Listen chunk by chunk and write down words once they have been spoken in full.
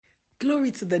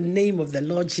Glory to the name of the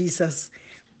Lord Jesus.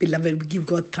 Beloved, we give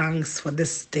God thanks for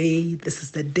this day. This is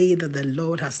the day that the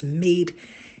Lord has made,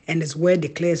 and His word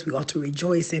declares we ought to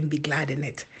rejoice and be glad in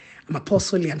it. I'm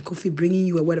Apostle Lian Kofi bringing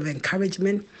you a word of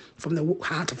encouragement from the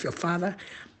heart of your Father.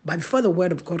 But before the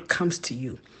word of God comes to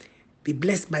you, be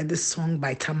blessed by this song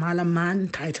by Tamala Mann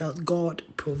titled God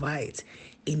Provides.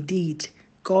 Indeed,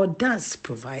 God does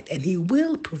provide, and He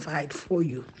will provide for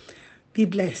you. Be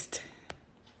blessed.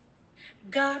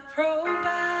 God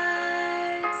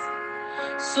provides,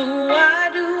 so why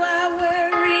do I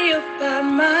worry about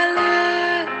my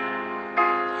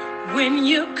life when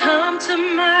you come to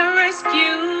my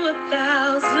rescue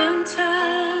 1,000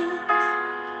 times?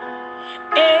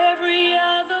 Every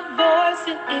other voice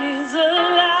is a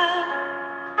lie.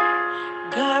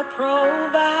 God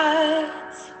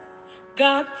provides,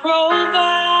 God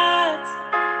provides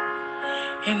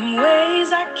in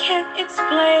ways I can't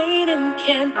explain and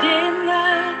can't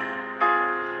deny.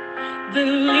 The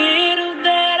little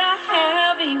that I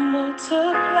have, He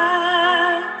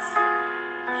multiplies.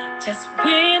 Just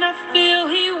when I feel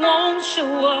He won't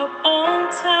show up on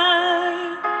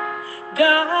time,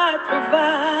 God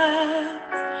provides.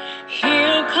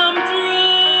 He'll come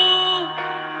through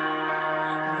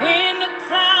when the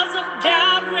clouds of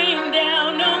doubt rain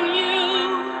down on you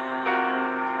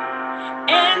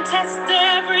and test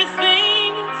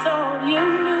everything you thought you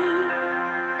knew.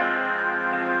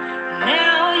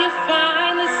 Now you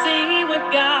finally see what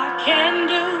God can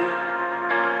do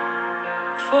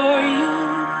for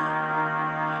you.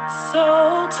 So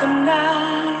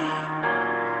tonight,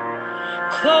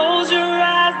 close your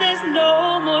eyes, there's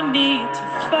no more need to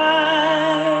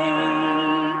fight.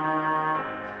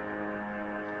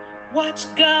 Watch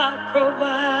God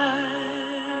provide.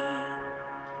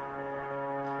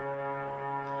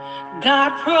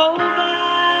 God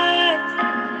provides.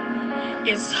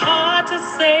 It's hard to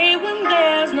say when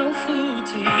there's no food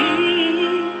to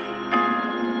eat,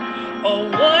 or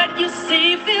what you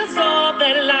see feels all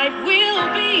that life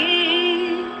will be.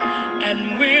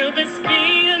 And will this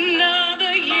be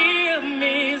another year of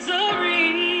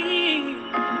misery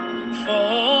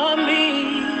for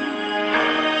me?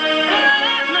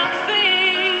 But my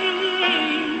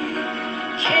faith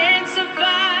can't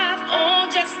survive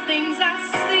on just things I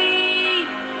see,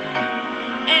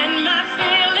 and my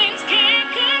feelings can't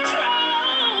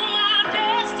control my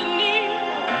destiny.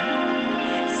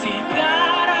 See,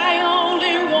 God, I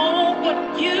only want what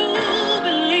you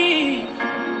believe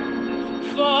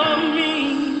for me.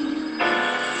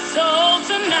 So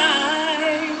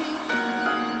tonight,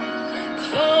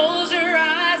 close your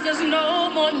eyes, there's no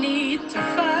more need to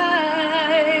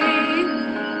fight.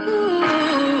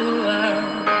 Ooh,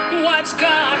 watch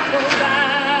God provide.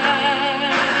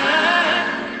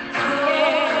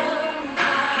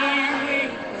 Yeah, He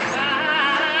will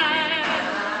provide.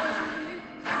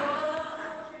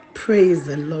 Praise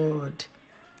the Lord.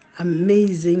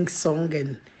 Amazing song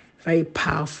and very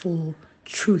powerful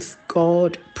truth.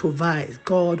 God provides.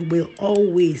 God will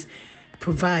always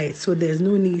provide. So there's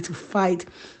no need to fight.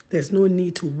 There's no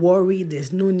need to worry.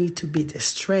 There's no need to be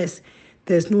distressed.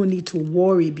 There's no need to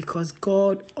worry because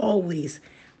God always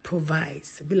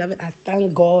provides. Beloved, I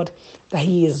thank God that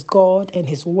He is God and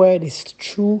His word is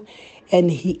true. And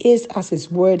He is as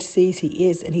His word says He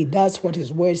is. And He does what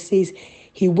His word says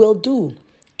He will do.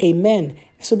 Amen.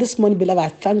 So this morning, beloved, I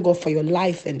thank God for your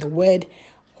life and the word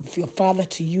of your Father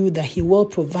to you that He will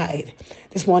provide.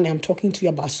 This morning, I'm talking to you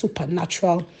about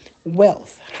supernatural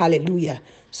wealth. Hallelujah.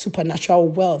 Supernatural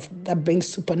wealth that brings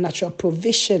supernatural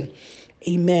provision.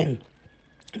 Amen.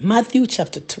 Matthew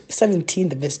chapter 17,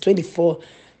 the verse 24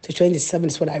 to 27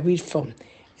 is what I read from.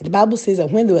 And the Bible says that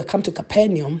when they were come to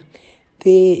Capernaum,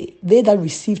 they that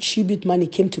received tribute money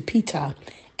came to Peter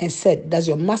and said, "Does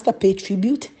your master pay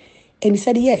tribute?" And he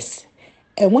said, "Yes."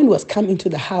 And when he was come into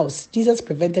the house, Jesus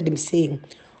prevented him, saying,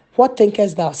 "What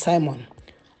thinkest thou, Simon?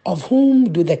 Of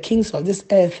whom do the kings of this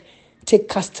earth take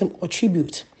custom or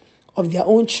tribute? Of their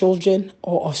own children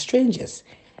or of strangers?"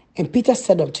 And Peter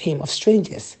said unto him, "Of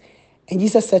strangers." And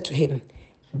Jesus said to him,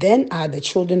 "Then are the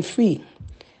children free.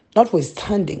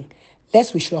 Notwithstanding,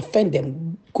 lest we should offend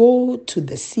them, go to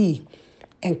the sea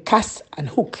and cast an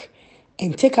hook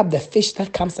and take up the fish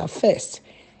that comes up first.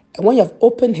 And when you have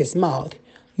opened his mouth,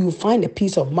 you will find a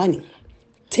piece of money.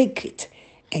 Take it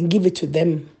and give it to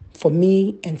them for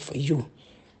me and for you."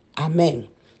 Amen.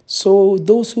 So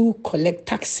those who collect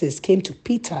taxes came to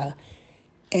Peter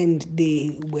and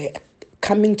they were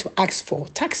coming to ask for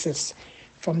taxes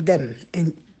from them.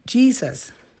 And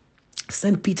Jesus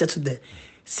sent Peter to the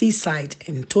seaside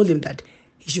and told him that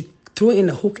he should throw in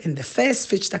a hook, and the first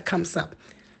fish that comes up,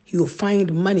 he will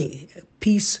find money, a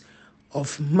piece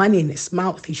of money in his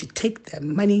mouth, he should take the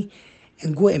money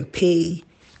and go and pay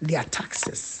their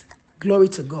taxes. Glory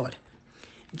to God.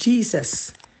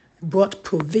 Jesus brought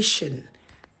provision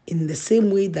in the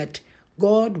same way that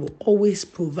God will always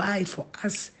provide for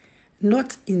us,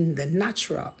 not in the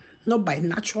natural, not by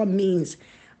natural means,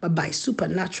 but by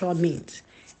supernatural means.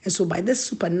 And so by this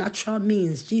supernatural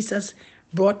means, Jesus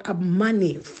brought up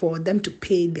money for them to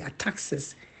pay their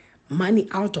taxes, money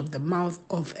out of the mouth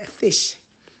of a fish.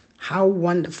 How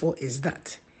wonderful is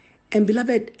that? And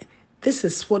beloved, this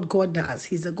is what God does.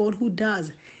 He's a God who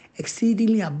does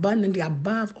exceedingly abundantly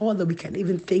above all that we can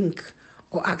even think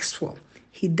or ask for.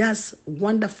 He does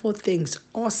wonderful things,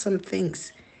 awesome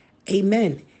things.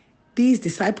 Amen. These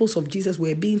disciples of Jesus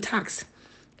were being taxed.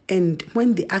 And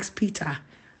when they asked Peter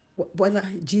whether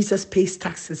Jesus pays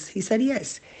taxes, he said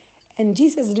yes. And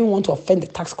Jesus didn't want to offend the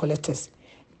tax collectors.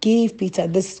 Gave Peter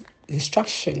this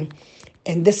instruction,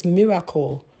 and this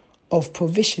miracle of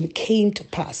provision came to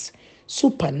pass.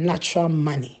 Supernatural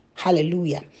money.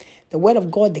 Hallelujah. The word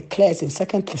of God declares in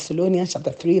 2 Thessalonians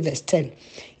chapter 3, verse 10.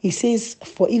 He says,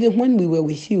 "For even when we were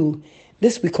with you,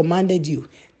 this we commanded you,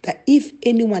 that if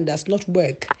anyone does not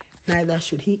work, neither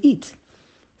should he eat."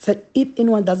 Said if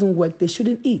anyone doesn't work, they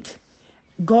shouldn't eat.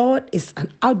 God is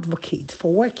an advocate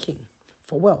for working,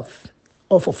 for wealth,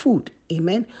 or for food.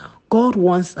 Amen. God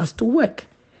wants us to work.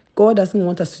 God doesn't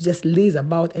want us to just laze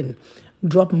about and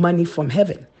drop money from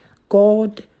heaven.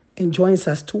 God enjoins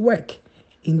us to work.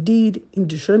 Indeed, in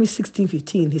Deuteronomy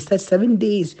 16:15, he said, 7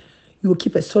 days you will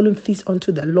keep a solemn feast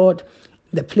unto the Lord,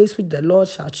 the place which the Lord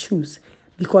shall choose,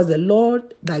 because the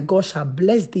Lord thy God shall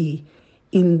bless thee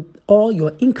in all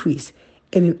your increase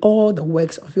and in all the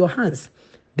works of your hands.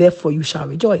 Therefore you shall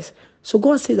rejoice. So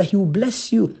God says that he will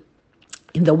bless you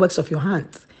in the works of your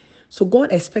hands. So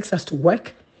God expects us to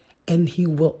work, and he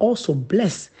will also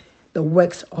bless the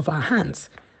works of our hands.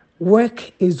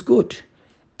 Work is good,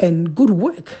 and good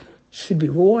work should be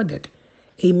rewarded.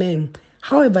 Amen.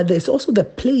 However, there's also the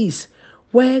place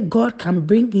where God can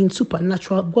bring in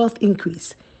supernatural wealth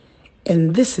increase.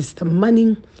 And this is the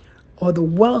money or the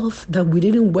wealth that we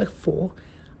didn't work for,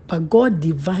 but God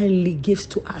divinely gives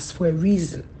to us for a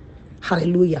reason.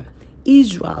 Hallelujah.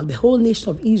 Israel, the whole nation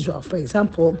of Israel, for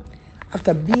example,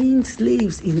 after being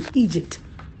slaves in Egypt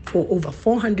for over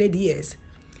 400 years,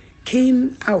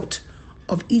 came out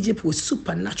of Egypt with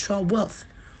supernatural wealth,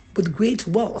 with great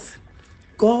wealth.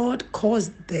 God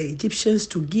caused the Egyptians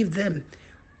to give them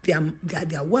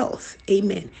their wealth.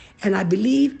 Amen. And I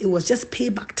believe it was just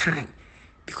payback time,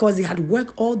 because they had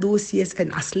worked all those years,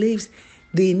 and as slaves,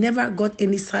 they never got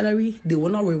any salary. They were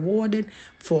not rewarded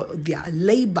for their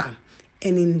labor.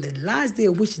 And in the last day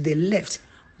of which they left,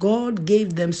 God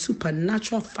gave them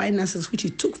supernatural finances, which he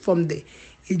took from the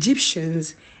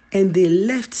Egyptians, and they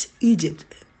left Egypt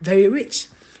very rich.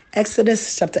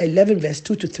 Exodus chapter 11, verse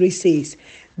 2-3 says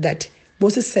that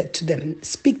Moses said to them,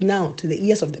 "Speak now to the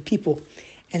ears of the people,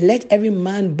 and let every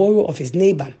man borrow of his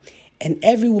neighbor, and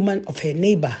every woman of her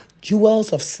neighbor,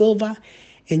 jewels of silver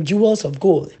and jewels of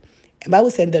gold." The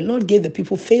Bible said the Lord gave the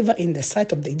people favor in the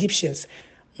sight of the Egyptians.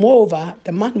 Moreover,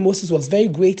 the man Moses was very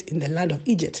great in the land of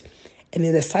Egypt, and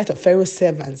in the sight of Pharaoh's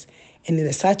servants, and in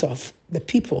the sight of the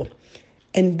people.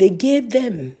 And they gave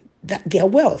them their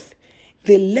wealth.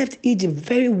 They left Egypt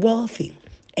very wealthy.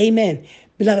 Amen.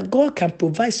 Beloved, God can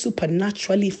provide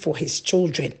supernaturally for his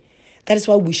children. That is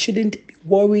why we shouldn't be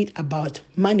worried about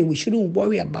money. We shouldn't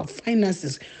worry about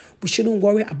finances. We shouldn't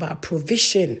worry about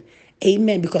provision.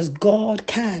 Amen. Because God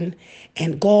can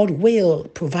and God will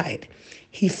provide.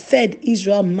 He fed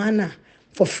Israel manna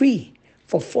for free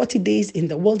for 40 days in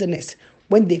the wilderness.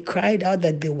 When they cried out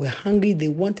that they were hungry, they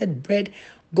wanted bread,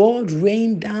 God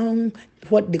rained down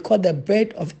what they call the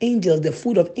bread of angels, the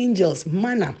food of angels.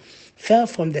 Manna fell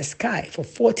from the sky. For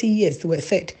 40 years they were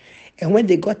fed. And when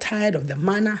they got tired of the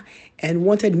manna and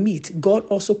wanted meat, God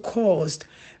also caused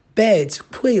birds,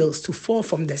 quails to fall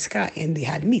from the sky, and they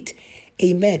had meat.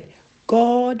 Amen.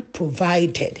 God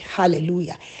provided.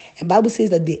 Hallelujah. And the Bible says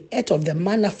that they ate of the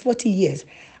manna 40 years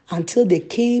until they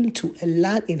came to a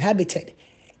land inhabited.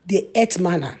 They ate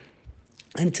manna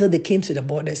until they came to the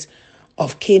borders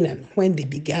of Canaan, when they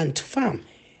began to farm.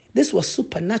 This was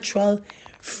supernatural,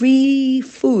 free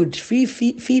food, free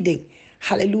feeding.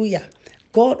 Hallelujah.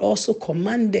 God also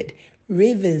commanded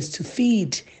ravens to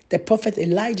feed the prophet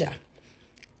Elijah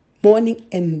morning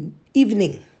and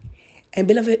evening. And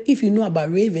beloved, if you know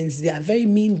about ravens, they are very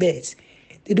mean birds.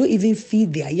 They don't even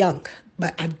feed their young.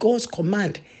 But at God's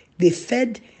command, they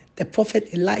fed the prophet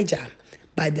Elijah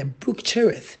by the brook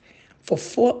Cherith for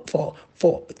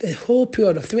the whole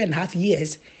period of 3.5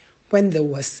 years when there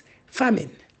was famine.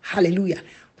 Hallelujah.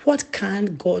 What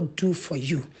can God do for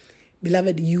you?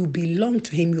 Beloved, you belong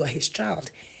to him. You are his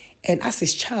child. And as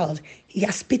his child, he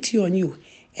has pity on you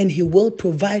and he will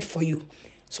provide for you.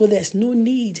 So there's no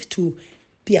need to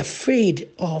be afraid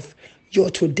of your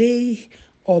today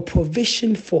or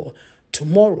provision for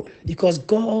tomorrow, because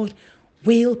God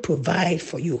will provide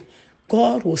for you.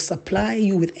 God will supply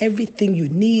you with everything you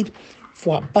need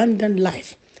for abundant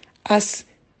life. As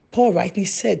Paul rightly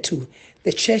said to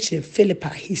the church in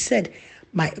Philippi, he said,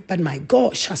 but my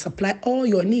God shall supply all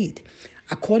your need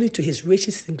according to his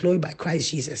riches in glory by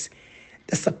Christ Jesus.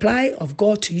 The supply of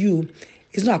God to you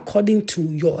is not according to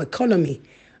your economy,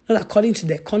 not according to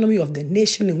the economy of the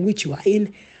nation in which you are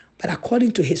in, but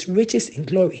according to his riches in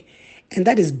glory. And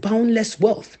that is boundless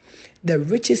wealth. The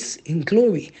riches in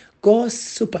glory, God's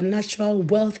supernatural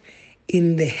wealth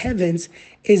in the heavens,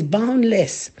 is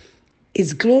boundless.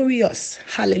 It's glorious.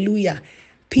 Hallelujah.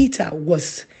 Peter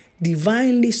was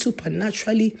divinely,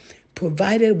 supernaturally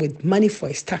provided with money for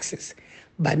his taxes.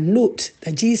 But note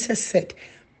that Jesus said,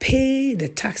 pay the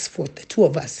tax for the two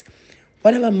of us.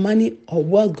 Whatever money or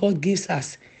wealth God gives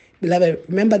us, beloved,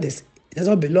 remember this, it does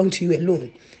not belong to you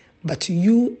alone, but to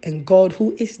you and God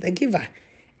who is the giver.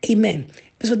 Amen.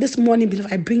 And so this morning,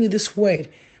 beloved, I bring you this word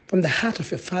from the heart of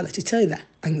your Father to tell you that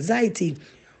anxiety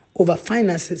over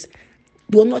finances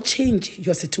will not change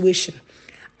your situation.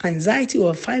 Anxiety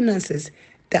over finances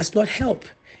does not help.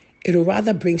 It will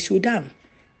rather brings you down.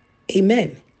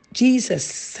 Amen. Jesus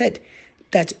said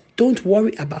that don't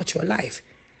worry about your life.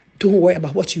 Don't worry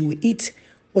about what you will eat,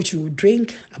 what you will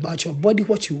drink, about your body,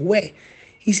 what you wear.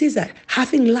 He says that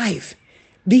having life,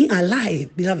 being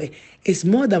alive, beloved, is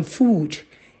more than food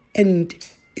and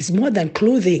it's more than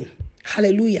clothing.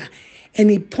 Hallelujah. And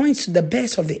he points to the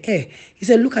birds of the air. He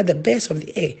said, look at the birds of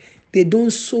the air. They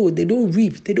don't sow, they don't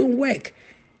reap, they don't work,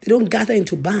 they don't gather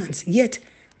into barns. Yet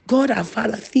God our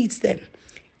Father feeds them.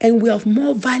 And we have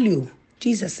more value.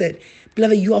 Jesus said,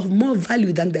 beloved, you have more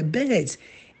value than the birds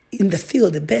in the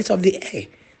field, the birds of the air.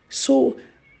 So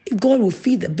if God will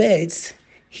feed the birds,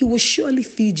 he will surely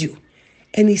feed you.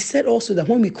 And he said also that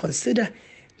when we consider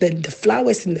the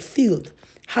flowers in the field,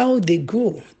 how they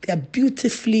grow, they are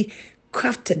beautifully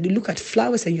crafted. You look at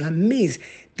flowers and you're amazed.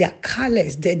 Their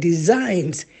colors, their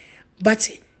designs. But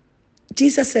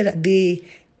Jesus said that they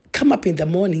come up in the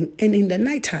morning and in the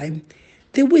nighttime,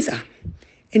 they wither.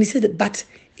 And he said that, but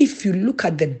if you look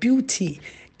at the beauty,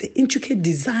 the intricate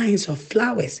designs of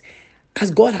flowers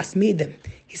as God has made them,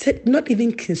 he said, not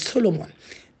even King Solomon,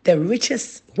 the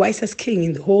richest, wisest king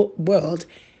in the whole world,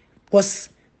 was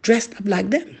dressed up like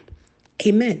them.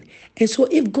 Amen. And so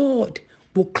if God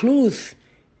will clothe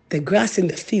the grass in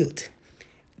the field,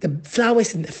 the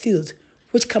flowers in the field,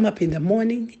 which come up in the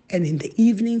morning and in the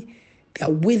evening, they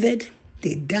are withered,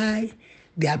 they die,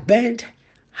 they are burned,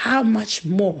 how much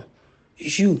more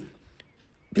you?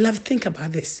 Beloved, think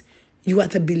about this. You are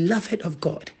the beloved of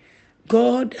God.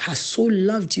 God has so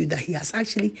loved you that he has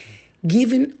actually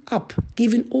given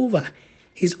over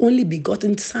his only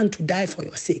begotten son to die for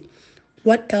your sake.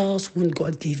 What else won't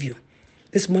God give you?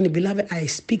 This morning, beloved, I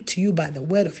speak to you by the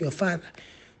word of your Father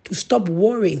to stop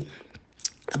worrying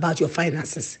about your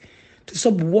finances, to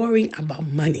stop worrying about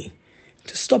money,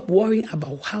 to stop worrying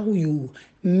about how you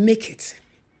make it.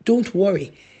 Don't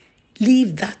worry.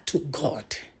 Leave that to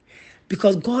God,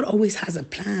 because God always has a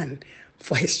plan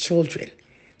for his children.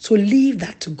 So leave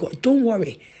that to God. Don't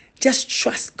worry. Just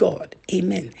trust God.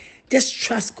 Amen. Just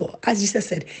trust God. As Jesus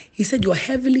said, he said, your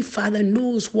heavenly Father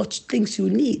knows what things you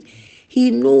need. He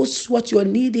knows what your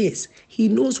need is. He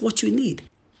knows what you need,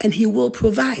 and he will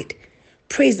provide.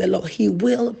 Praise the Lord. He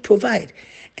will provide.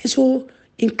 And so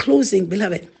in closing,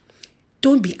 beloved,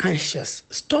 don't be anxious.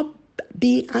 Stop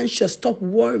being anxious. Stop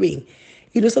worrying.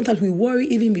 Sometimes we worry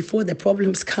even before the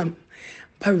problems come.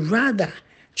 But rather,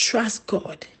 trust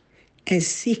God and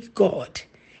seek God.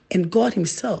 And God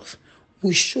himself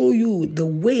will show you the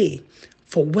way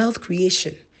for wealth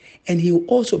creation. And he will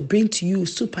also bring to you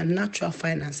supernatural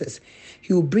finances.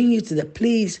 He will bring you to the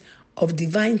place of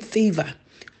divine favor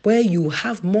where you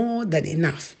have more than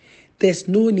enough. There's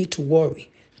no need to worry.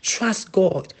 Trust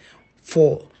God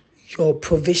for your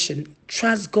provision.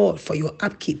 Trust God for your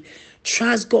upkeep.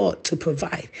 Trust God to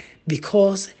provide,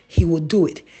 because he will do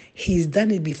it. He's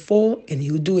done it before and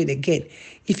he will do it again.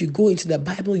 If you go into the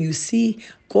Bible, you see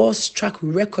God's track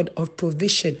record of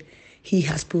provision. He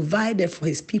has provided for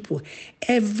his people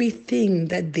everything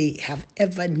that they have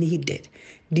ever needed.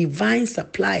 Divine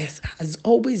supply has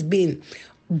always been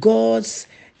God's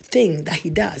thing that he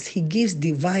does. He gives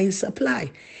divine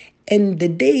supply. And the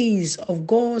days of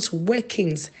God's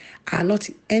workings are not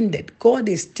ended. God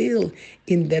is still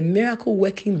in the miracle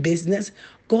working business.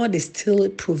 God is still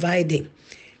providing.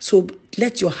 So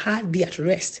let your heart be at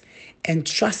rest and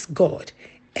trust God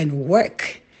and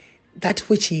work that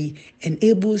which he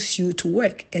enables you to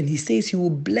work. And he says he will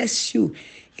bless you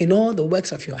in all the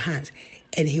works of your hands,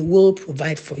 and he will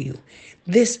provide for you.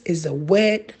 This is the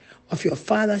word of your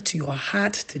Father to your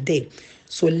heart today.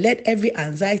 So let every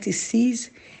anxiety cease,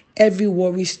 every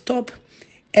worry stop,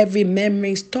 every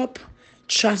memory stop.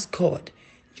 Trust God.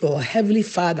 Your heavenly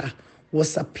Father will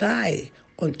supply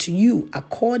unto you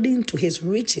according to his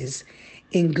riches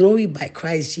in glory by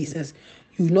Christ Jesus.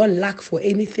 You will not lack for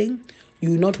anything.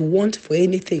 You will not want for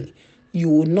anything. You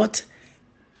will not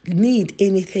need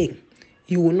anything.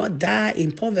 You will not die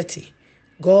in poverty.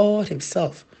 God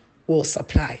himself will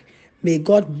supply. May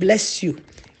God bless you,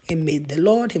 and may the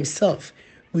Lord himself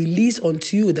release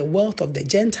unto you the wealth of the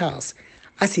Gentiles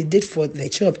as he did for the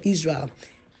children of Israel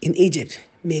in Egypt.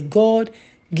 May God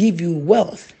give you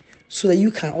wealth so that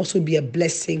you can also be a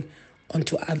blessing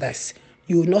unto others.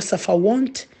 You will not suffer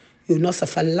want. You will not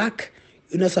suffer lack.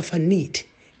 You will not suffer need.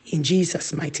 In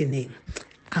Jesus' mighty name.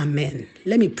 Amen.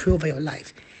 Let me pray over your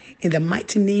life. In the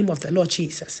mighty name of the Lord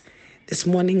Jesus. This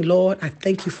morning, Lord, I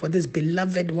thank you for this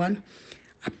beloved one.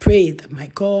 I pray that my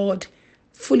God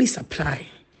fully supply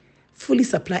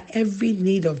every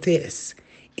need of theirs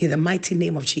in the mighty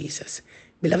name of Jesus.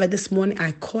 Beloved, this morning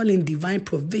I call in divine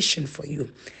provision for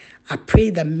you. I pray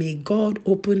that may God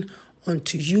open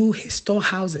unto you his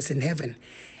storehouses in heaven,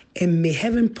 and may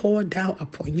heaven pour down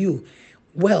upon you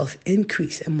wealth,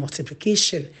 increase, and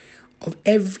multiplication of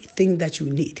everything that you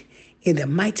need. In the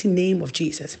mighty name of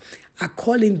Jesus, I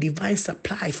call in divine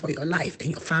supply for your life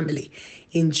and your family.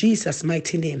 In Jesus'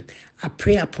 mighty name, I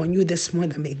pray upon you this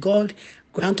morning that may God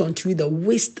grant unto you the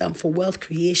wisdom for wealth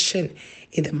creation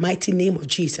in the mighty name of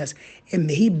Jesus. And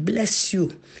may he bless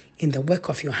you in the work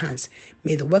of your hands.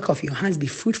 May the work of your hands be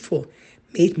fruitful.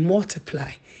 May it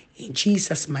multiply. In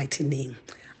Jesus' mighty name,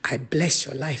 I bless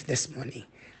your life this morning.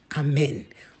 Amen.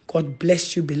 God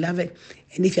bless you, beloved.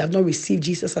 And if you have not received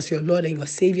Jesus as your Lord and your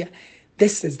Savior,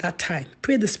 this is that time.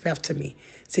 Pray this prayer after me.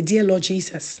 Say, dear Lord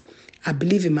Jesus, I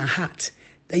believe in my heart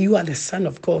that you are the Son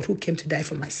of God who came to die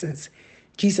for my sins.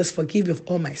 Jesus, forgive me of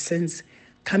all my sins.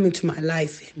 Come into my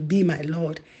life, be my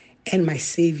Lord and my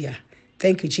Savior.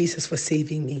 Thank you, Jesus, for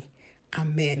saving me.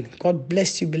 Amen. God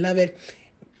bless you, beloved.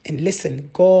 And listen,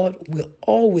 God will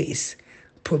always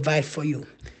provide for you.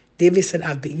 David said,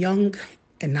 I've been young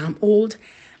and now I'm old.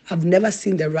 I've never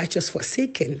seen the righteous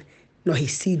forsaken, nor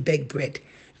his seed beg bread.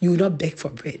 You will not beg for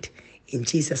bread. In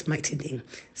Jesus' mighty name.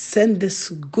 Send this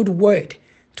good word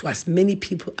to as many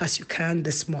people as you can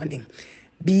this morning.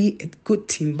 Be a good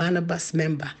Team Barnabas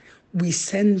member. We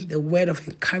send the word of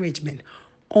encouragement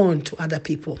on to other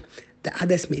people, that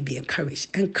others may be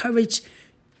encouraged. Encourage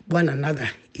one another,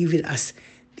 even as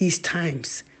these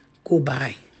times go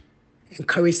by.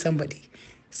 Encourage somebody.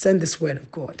 Send this word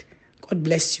of God. God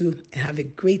bless you and have a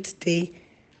great day.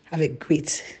 Have a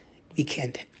great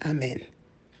weekend. Amen.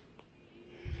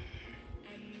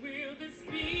 And will this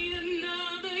be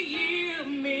another year of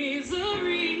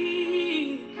misery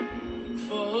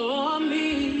for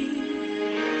me?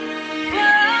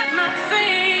 But my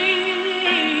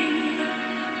faith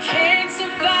can't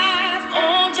survive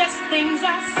on just things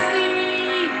I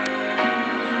see,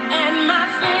 and my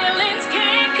feelings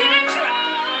can't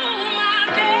control my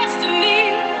destiny.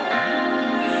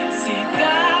 See,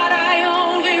 God, I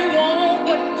only want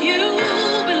what you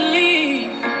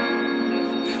believe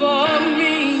for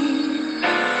me.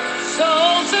 So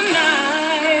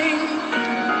tonight,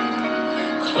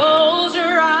 close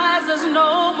your eyes, there's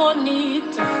no more need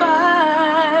to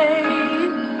fight.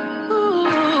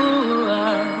 Ooh,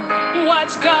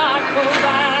 watch God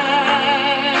provide.